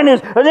man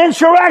is an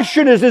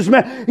insurrectionist. This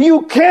man,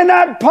 you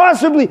cannot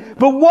possibly.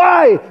 But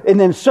why? And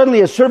then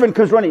suddenly a servant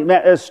comes running.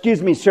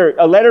 Excuse me, sir,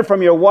 a letter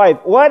from your wife.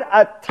 What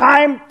a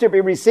time to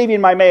be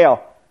receiving my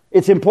mail.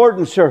 It's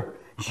important, sir.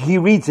 He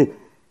reads it.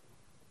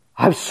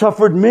 I've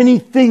suffered many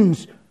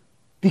things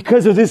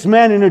because of this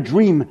man in a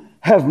dream.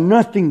 Have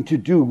nothing to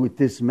do with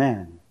this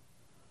man.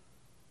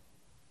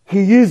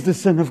 He is the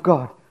Son of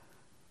God.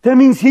 That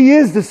means he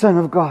is the Son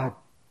of God.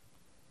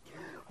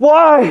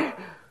 Why?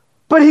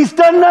 But he's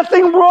done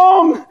nothing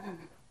wrong.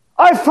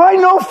 I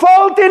find no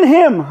fault in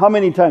him. How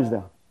many times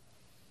now?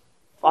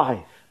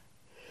 5.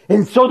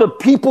 And so the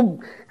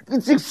people,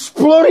 it's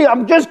exploding.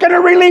 I'm just going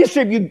to release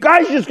him. You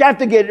guys just have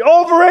to get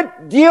over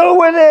it. Deal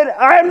with it.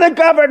 I'm the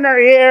governor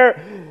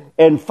here.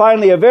 And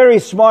finally, a very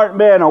smart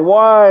man, a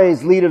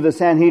wise leader of the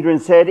Sanhedrin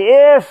said,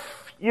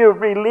 if you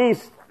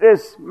release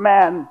this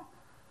man,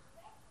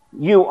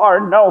 you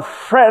are no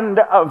friend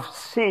of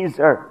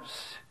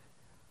Caesar's.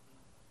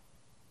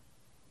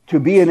 To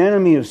be an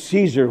enemy of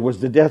Caesar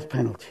was the death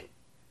penalty.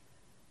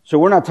 So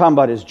we're not talking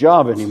about his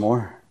job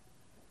anymore.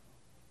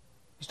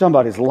 He's talking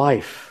about his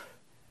life.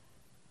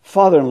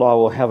 Father-in-law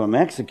will have him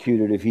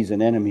executed if he's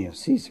an enemy of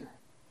Caesar.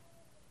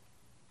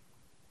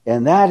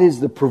 And that is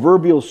the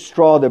proverbial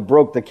straw that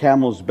broke the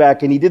camel's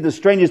back. And he did the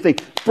strangest thing.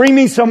 Bring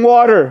me some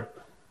water.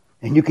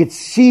 And you could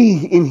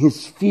see in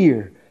his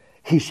fear,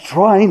 he's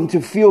trying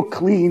to feel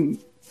clean.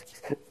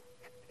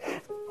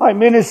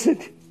 I'm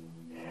innocent.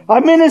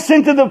 I'm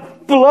innocent of the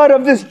blood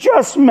of this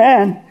just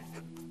man.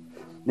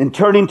 And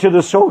turning to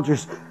the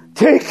soldiers,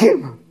 take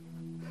him.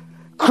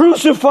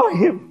 Crucify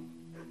him.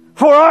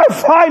 For I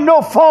find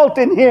no fault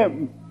in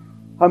him.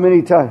 How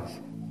many times?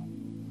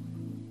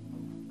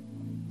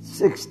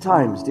 6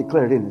 times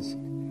declared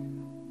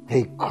innocent.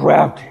 They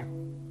grabbed him.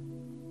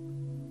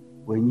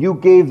 When you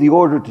gave the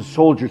order to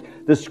soldiers,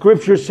 the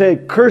scripture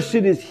said, cursed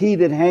is he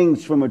that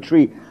hangs from a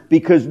tree,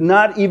 because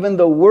not even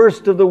the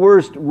worst of the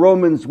worst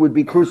Romans would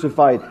be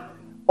crucified.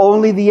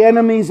 Only the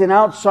enemies and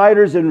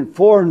outsiders and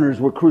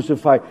foreigners were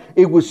crucified.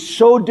 It was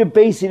so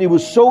debasing, it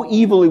was so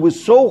evil, it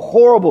was so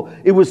horrible,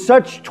 it was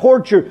such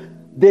torture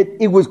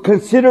that it was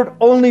considered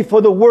only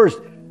for the worst.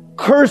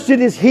 Cursed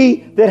is he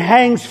that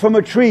hangs from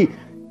a tree.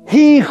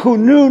 He who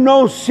knew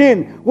no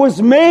sin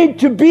was made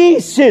to be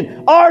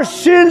sin. Our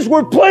sins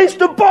were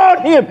placed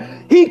upon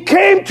him. He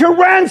came to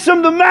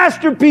ransom the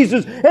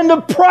masterpieces, and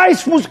the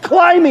price was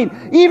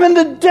climbing. Even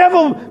the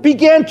devil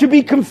began to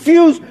be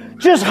confused.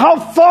 Just how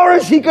far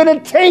is he going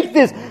to take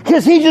this?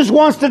 Because he just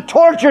wants to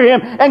torture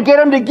him and get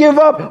him to give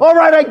up. All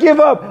right, I give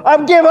up.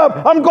 I'm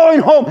going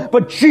home.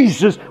 But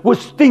Jesus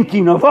was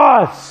thinking of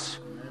us.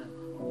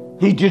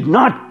 He did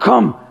not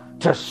come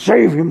to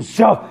save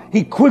himself.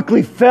 He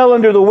quickly fell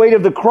under the weight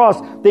of the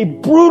cross. They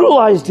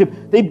brutalized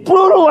him. They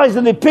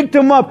picked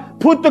him up,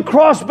 put the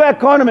cross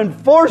back on him, and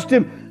forced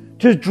him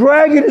to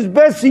drag it as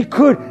best he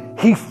could.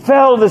 He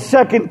fell the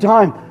second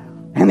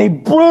time, and they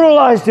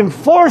brutalized him,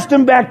 forced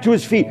him back to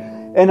his feet.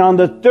 And on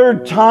the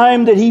third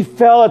time that he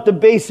fell at the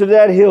base of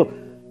that hill,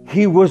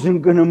 he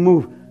wasn't going to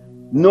move.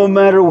 No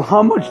matter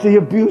how much they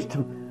abused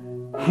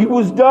him. He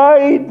was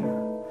dying.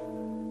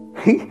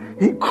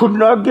 He could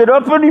not get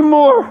up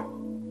anymore.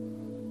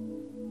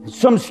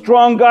 Some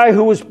strong guy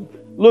who was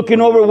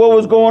looking over what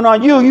was going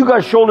on. You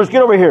got shoulders.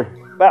 Get over here.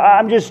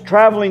 I'm just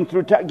traveling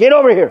through town. Get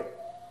over here.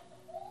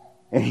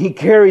 And he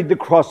carried the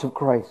cross of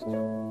Christ.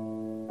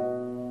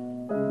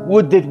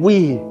 Would that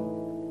we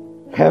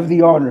have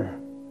the honor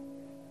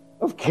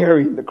of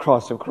carrying the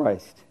cross of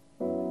Christ.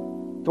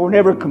 Don't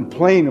ever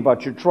complain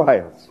about your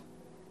trials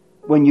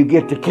when you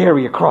get to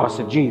carry a cross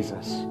of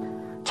Jesus.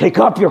 Take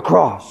up your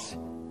cross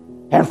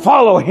and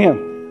follow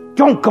him.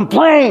 Don't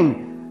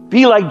complain.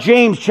 Be like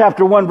James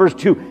chapter 1 verse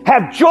 2.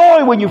 Have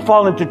joy when you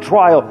fall into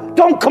trial.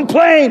 Don't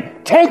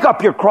complain. Take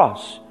up your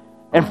cross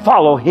and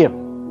follow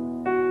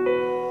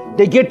him.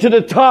 They get to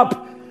the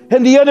top,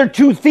 and the other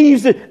 2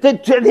 thieves, he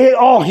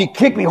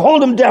kicked me,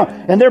 hold him down.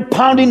 And they're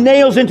pounding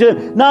nails into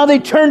him. Now they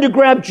turn to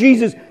grab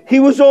Jesus. He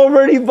was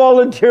already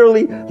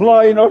voluntarily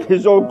lying on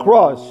his own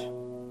cross.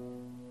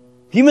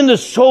 Even the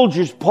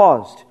soldiers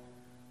paused.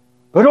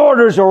 But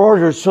orders are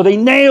orders, so they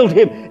nailed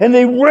him and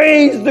they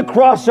raised the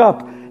cross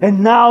up.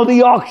 And now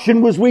the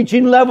auction was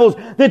reaching levels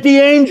that the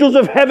angels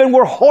of heaven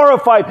were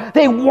horrified.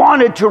 They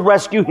wanted to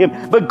rescue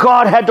him, but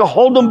God had to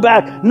hold them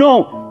back.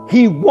 No,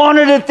 he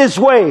wanted it this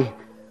way.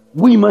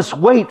 We must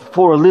wait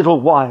for a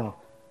little while.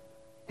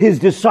 His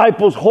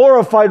disciples,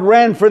 horrified,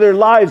 ran for their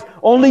lives.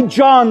 Only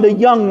John, the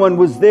young one,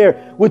 was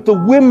there with the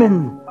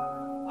women,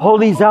 all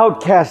these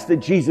outcasts that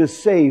Jesus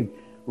saved,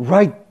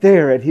 right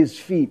there at his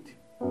feet.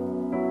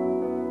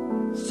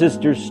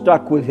 Sisters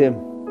stuck with him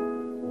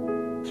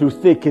through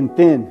thick and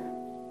thin.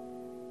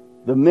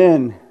 The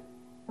men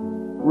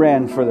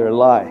ran for their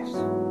lives.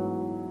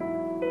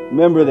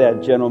 Remember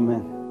that,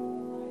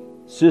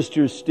 gentlemen.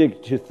 Sisters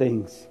stick to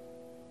things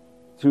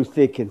through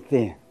thick and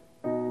thin.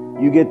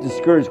 You get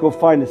discouraged, go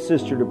find a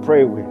sister to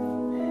pray with.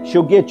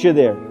 She'll get you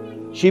there.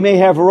 She may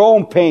have her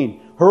own pain,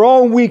 her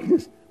own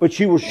weakness, but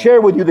she will share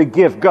with you the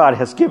gift God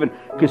has given,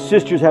 because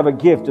sisters have a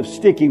gift of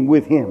sticking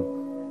with him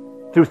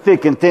through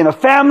thick and thin. A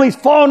family's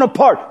falling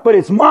apart, but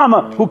it's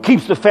mama who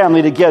keeps the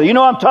family together. You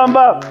know what I'm talking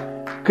about?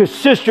 Because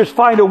sisters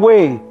find a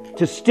way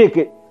to stick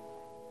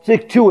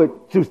to it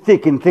through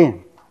thick and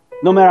thin,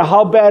 no matter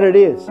how bad it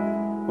is.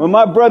 When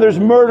my brothers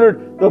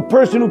murdered, the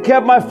person who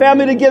kept my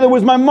family together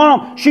was my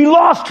mom. She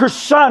lost her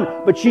son,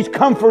 but she's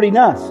comforting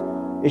us.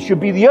 It should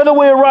be the other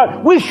way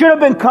around. We should have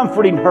been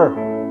comforting her.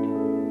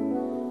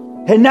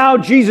 And now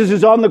Jesus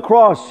is on the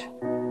cross.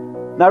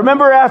 Now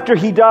remember, after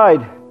he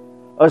died,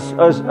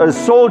 a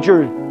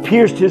soldier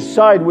pierced his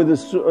side with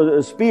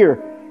a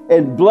spear,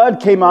 and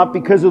blood came out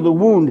because of the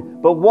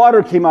wound, but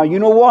water came out. You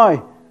know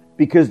why?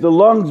 Because the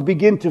lungs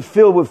begin to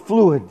fill with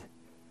fluid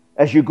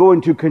as you go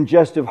into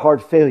congestive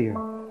heart failure.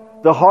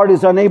 The heart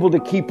is unable to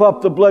keep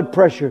up the blood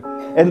pressure,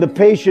 and the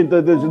patient,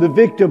 the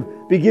victim,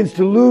 begins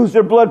to lose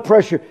their blood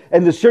pressure,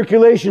 and the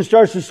circulation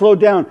starts to slow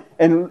down,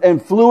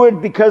 and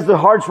fluid, because the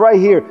heart's right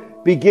here,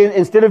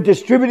 instead of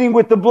distributing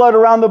with the blood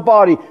around the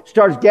body,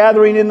 starts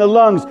gathering in the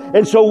lungs.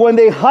 And so when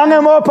they hung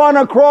him up on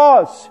a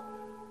cross,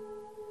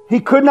 he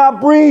could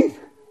not breathe.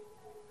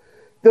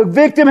 The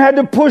victim had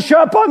to push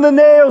up on the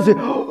nails.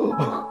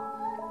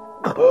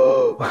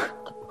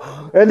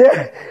 and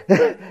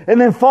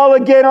then fall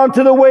again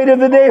onto the weight of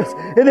the nails,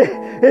 and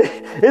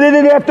then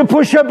they'd have to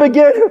push up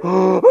again.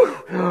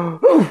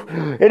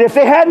 And if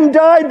they hadn't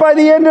died by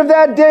the end of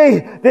that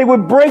day, they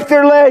would break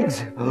their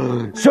legs,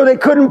 so they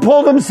couldn't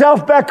pull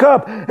themselves back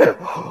up,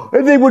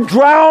 and they would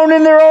drown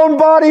in their own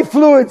body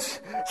fluids.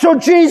 So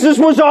Jesus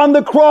was on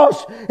the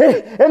cross,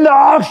 and the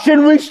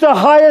oxygen reached the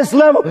highest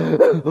level.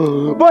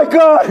 My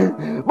God,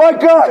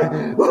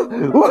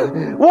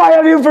 why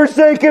have you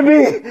forsaken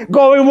me?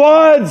 Going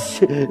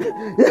once. It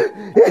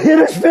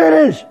is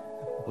finished.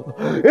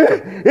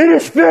 It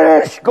is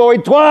finished.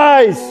 Going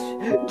twice.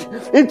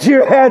 Into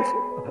your hands.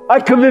 I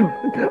commit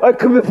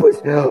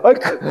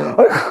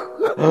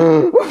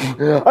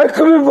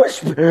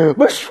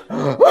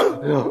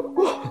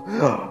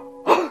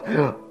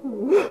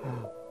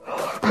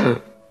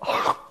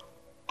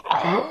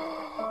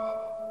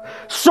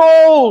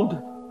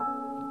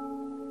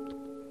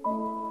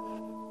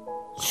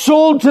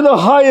sold to the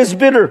highest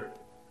bidder.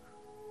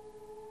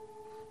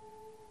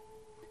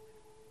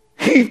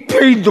 He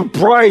paid the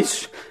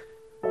price.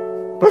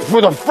 But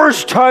for the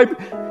first time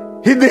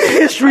in the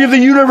history of the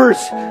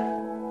universe,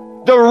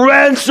 the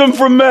ransom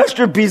for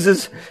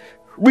masterpieces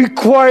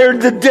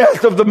required the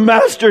death of the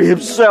master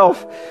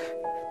himself.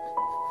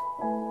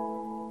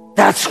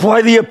 That's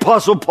why the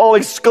Apostle Paul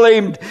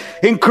exclaimed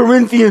in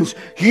Corinthians,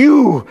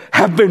 "You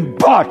have been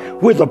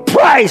bought with a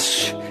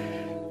price.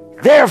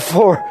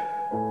 Therefore,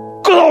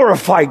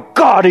 glorify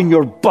God in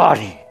your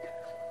body."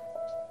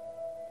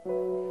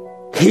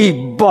 He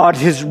bought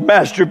his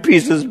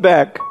masterpieces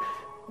back.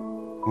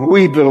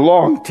 We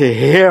belong to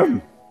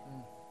him.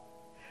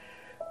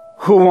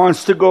 Who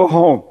wants to go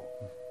home?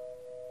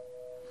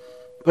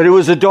 But it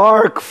was a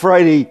dark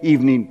Friday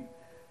evening.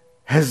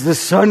 As the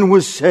sun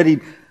was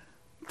setting,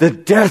 the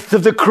death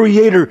of the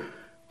Creator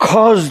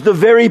caused the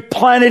very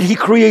planet he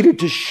created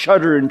to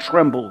shudder and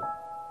tremble.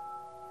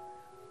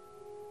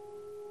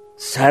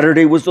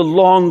 Saturday was the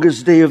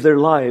longest day of their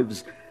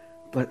lives,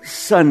 but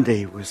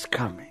Sunday was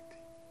coming.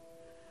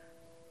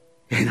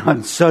 And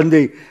on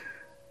Sunday,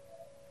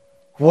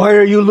 why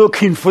are you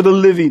looking for the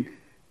living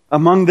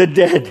among the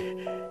dead?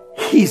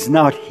 He's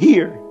not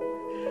here.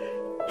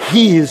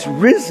 He is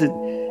risen,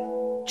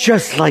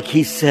 just like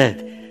he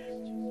said.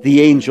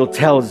 The angel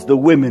tells the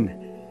women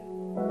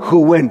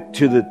who went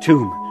to the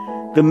tomb.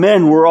 The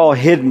men were all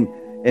hidden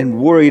and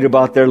worried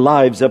about their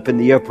lives up in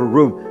the upper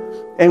room.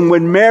 And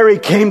when Mary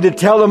came to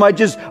tell him, I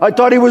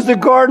thought he was the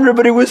gardener,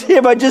 but it was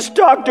him. I just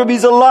talked to him.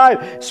 He's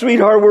alive.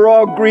 Sweetheart, we're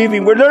all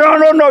grieving.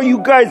 No, you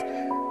guys.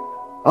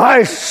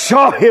 I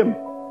saw him.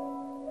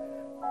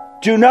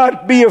 Do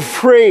not be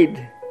afraid.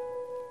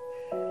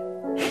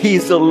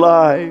 He's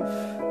alive.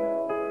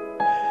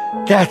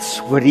 That's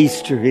what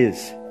Easter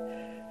is.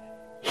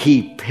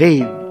 He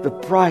paid the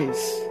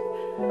price.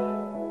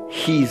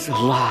 He's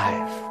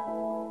alive.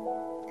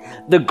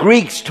 The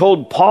Greeks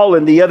told Paul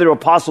and the other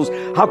apostles,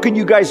 how can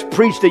you guys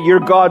preach that your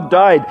God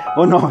died?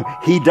 Oh no,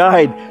 he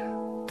died,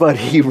 but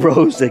he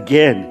rose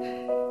again.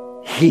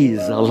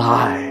 He's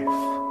alive.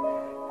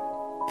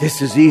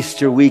 This is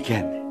Easter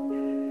weekend.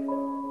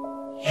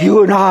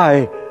 You and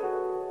I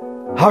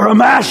are a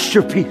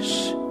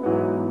masterpiece.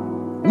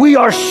 We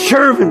are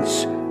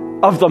servants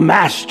of the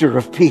Master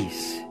of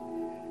Peace.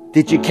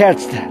 Did you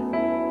catch that?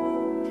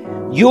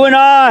 You and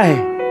I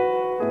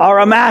are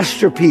a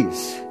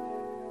masterpiece.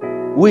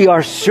 We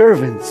are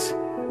servants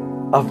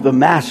of the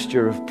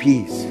Master of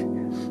Peace.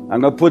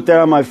 I'm going to put that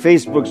on my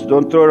Facebook, so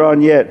don't throw it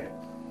on yet.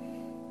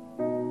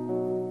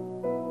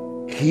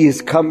 He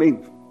is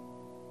coming.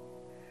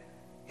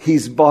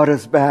 He's bought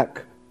us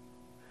back.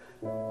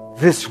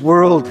 This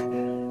world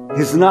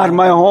is not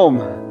my home.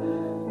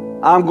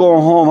 I'm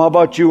going home. How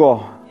about you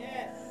all?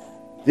 Yes.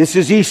 This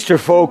is Easter,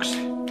 folks.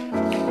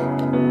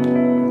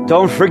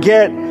 Don't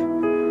forget,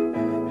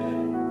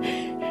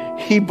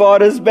 He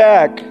bought us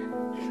back.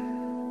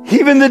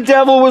 Even the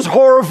devil was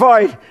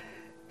horrified.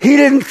 He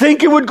didn't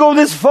think it would go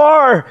this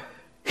far.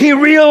 He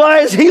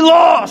realized he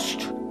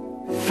lost.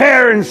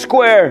 Fair and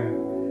square.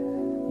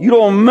 You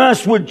don't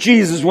mess with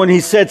Jesus when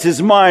he sets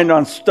his mind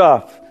on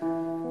stuff.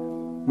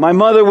 My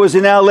mother was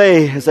in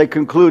LA, as I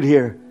conclude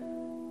here,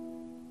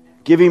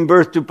 giving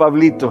birth to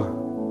Pablito,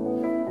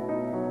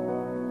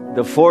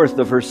 the fourth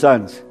of her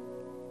sons.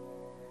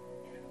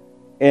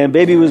 And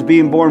baby was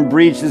being born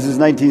breech. This is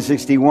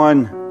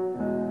 1961.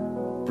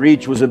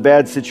 Breech was a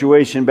bad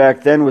situation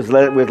back then with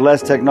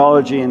less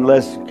technology and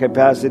less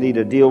capacity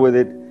to deal with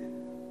it.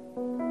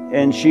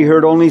 And she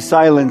heard only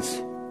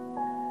silence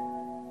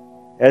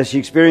as she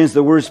experienced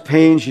the worst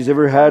pain she's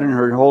ever had in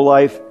her whole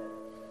life.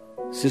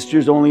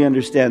 Sisters only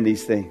understand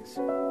these things.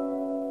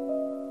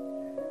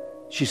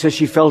 She says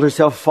she felt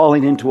herself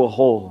falling into a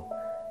hole,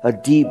 a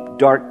deep,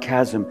 dark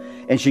chasm.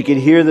 And she could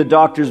hear the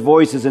doctor's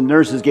voices and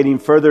nurses getting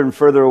further and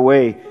further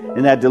away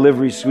in that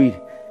delivery suite.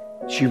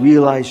 She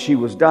realized she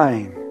was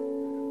dying.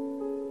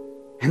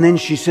 And then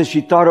she says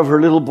she thought of her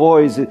little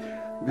boys,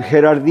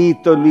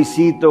 Gerardito,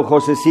 Luisito,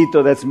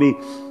 Josecito, that's me.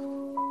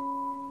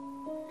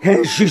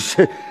 And she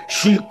said,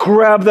 she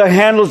grabbed the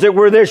handles that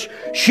were there.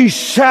 She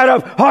sat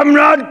up. I'm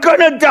not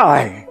gonna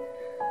die.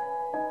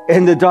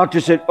 And the doctor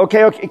said,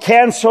 okay,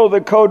 cancel the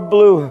code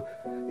blue.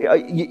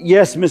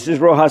 Yes, Mrs.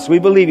 Rojas, we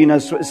believe you. Now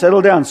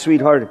settle down,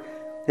 sweetheart.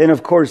 And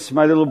of course,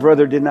 my little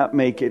brother did not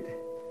make it.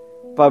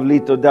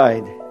 Pablito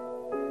died.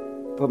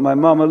 But my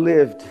mama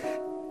lived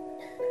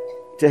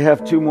to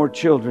have 2 more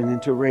children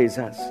and to raise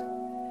us.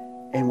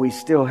 And we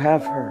still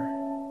have her.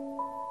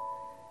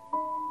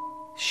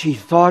 She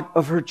thought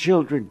of her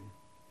children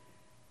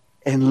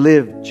and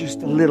lived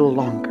just a little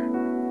longer.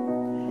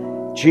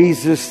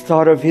 Jesus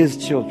thought of his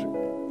children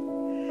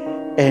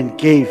and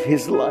gave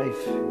his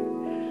life.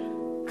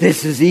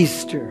 This is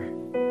Easter.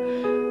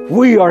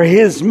 We are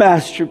his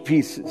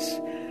masterpieces.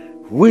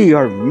 We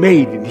are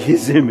made in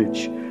his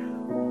image.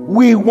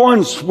 We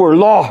once were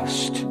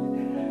lost,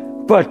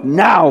 but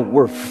now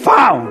we're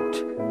found.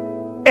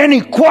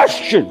 Any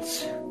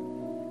questions?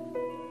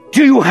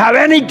 Do you have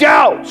any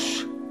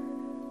doubts?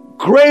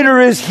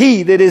 Greater is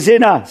he that is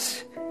in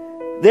us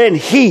than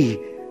he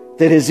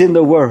that is in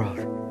the world.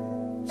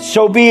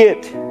 So be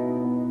it.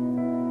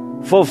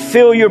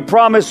 Fulfill your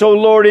promise, O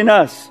Lord, in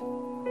us.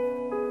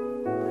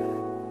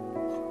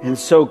 And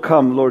so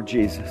come, Lord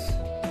Jesus.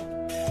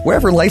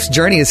 Wherever life's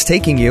journey is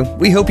taking you,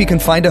 we hope you can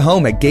find a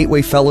home at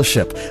Gateway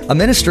Fellowship, a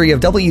ministry of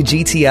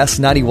WGTS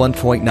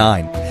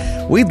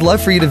 91.9. We'd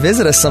love for you to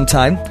visit us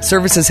sometime.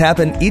 Services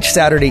happen each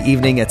Saturday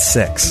evening at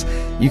 6.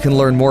 You can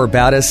learn more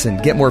about us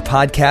and get more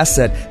podcasts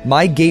at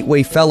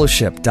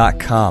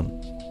mygatewayfellowship.com.